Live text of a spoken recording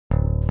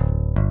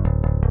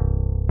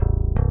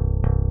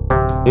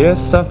Here's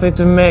something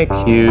to make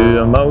you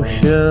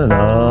emotional.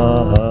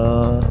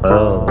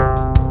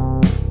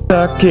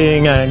 The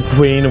king and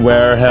queen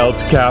were held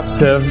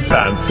captive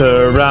and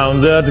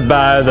surrounded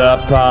by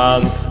the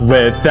pawns.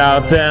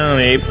 Without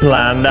any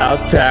planned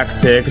out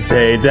tactic,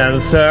 they then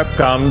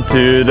succumbed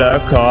to the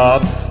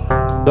cops.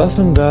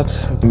 Doesn't that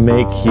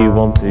make you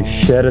want to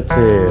shed a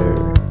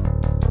tear?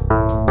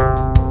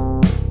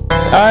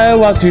 I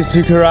want you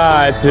to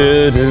cry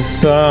to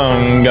this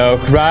song. Go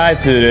cry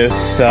to this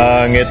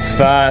song. It's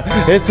fine,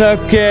 it's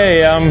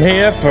okay, I'm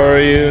here for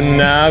you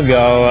now.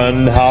 Go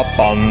and hop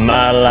on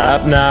my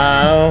lap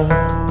now.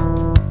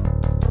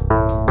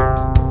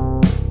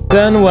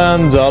 Then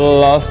when the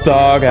lost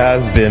dog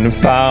has been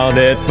found,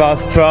 it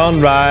was thrown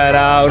right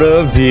out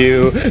of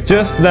view,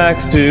 just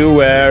next to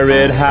where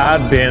it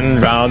had been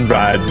drowned,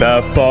 right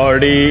before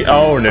the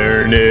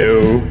owner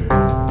knew.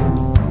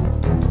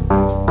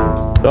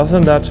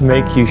 Doesn't that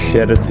make you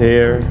shed a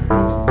tear?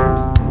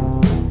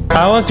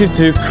 I want you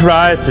to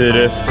cry to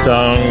this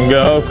song.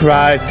 Go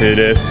cry to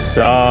this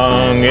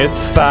song.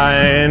 It's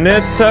fine,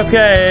 it's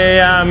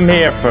okay, I'm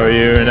here for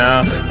you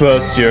now.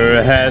 Put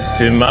your head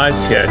to my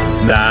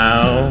chest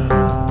now.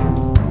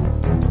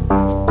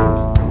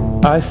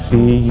 I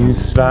see you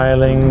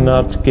smiling,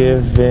 not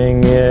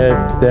giving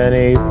it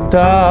any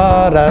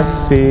thought. I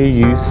see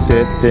you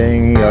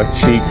sitting, your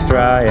cheeks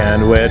dry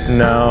and with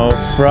no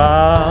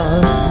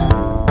frost.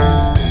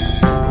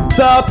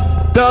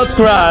 Stop, don't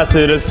cry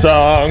to the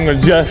song,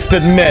 just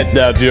admit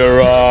that you're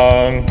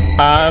wrong.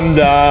 I'm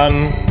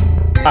done,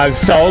 I'm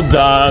so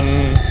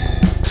done.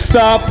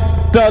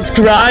 Stop, don't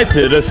cry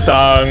to the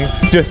song,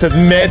 just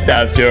admit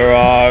that you're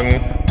wrong.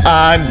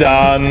 I'm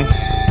done,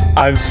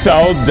 I'm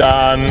so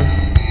done.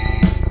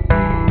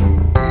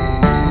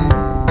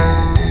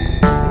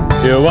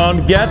 You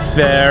won't get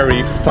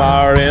very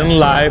far in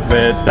life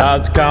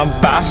without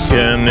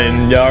compassion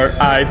in your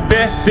eyes.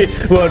 Pity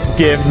would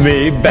give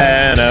me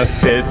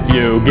benefits.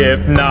 You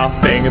give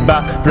nothing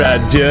but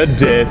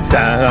prejudice,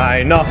 and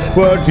I know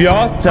worth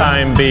your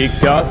time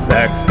because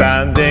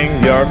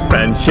expanding your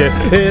friendship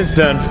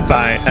isn't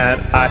fine. And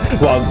I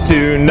want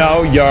to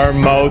know your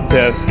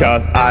motives,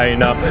 cause I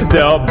know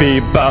they'll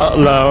be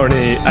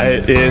baloney.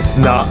 It is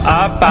not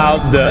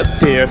about the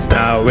tears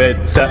now,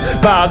 it's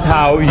about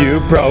how you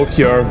broke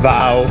your vow.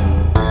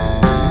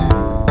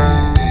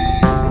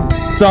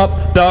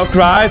 Stop, don't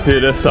cry to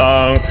the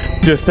song,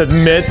 just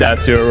admit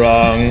that you're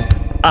wrong.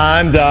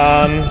 I'm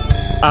done,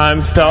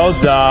 I'm so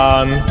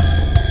done.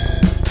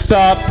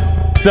 Stop,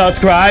 don't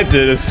cry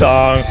to the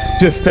song,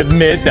 just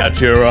admit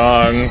that you're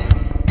wrong.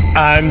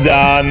 I'm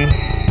done,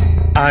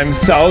 I'm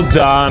so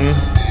done.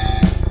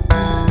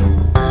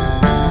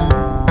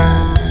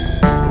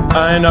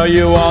 I know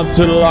you want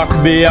to lock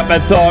me up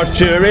and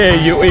torture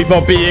me, you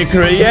evil being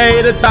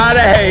created by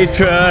the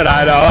hatred.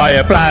 I know all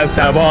your plans,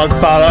 I won't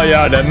follow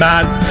your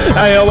demands,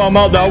 and you won't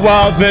mold the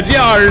world with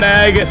your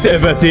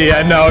negativity.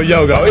 I know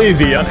you'll go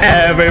easy on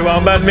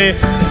everyone but me.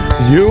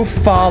 You've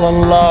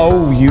fallen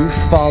low,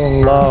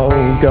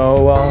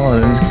 go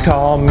on and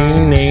call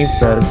me names,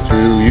 but it's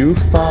true. You've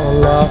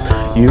fallen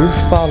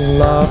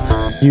low,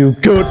 you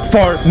good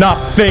for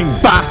nothing,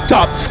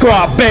 bathtub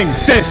scrubbing,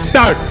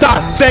 sister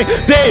tossing,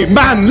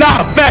 demon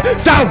loving,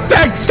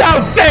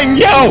 something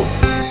you!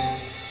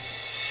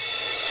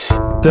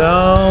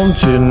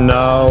 Don't you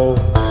know,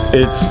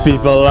 it's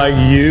people like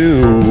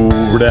you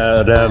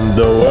that end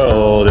the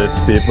world, it's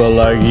people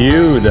like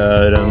you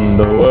that end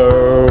the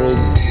world.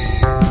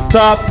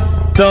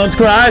 Stop, don't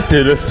cry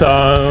to the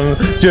song,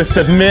 just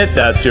admit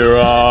that you're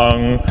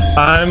wrong.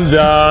 I'm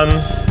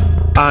done,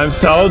 I'm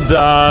so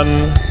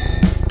done.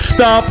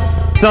 Stop,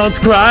 don't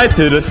cry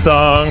to the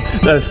song,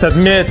 let's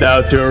admit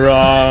that you're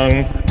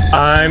wrong.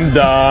 I'm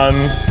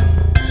done,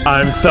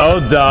 I'm so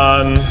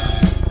done.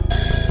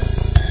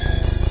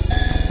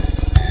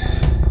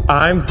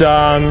 I'm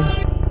done,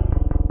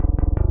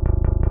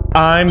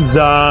 I'm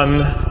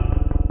done.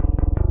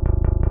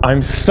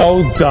 I'm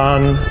so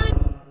done.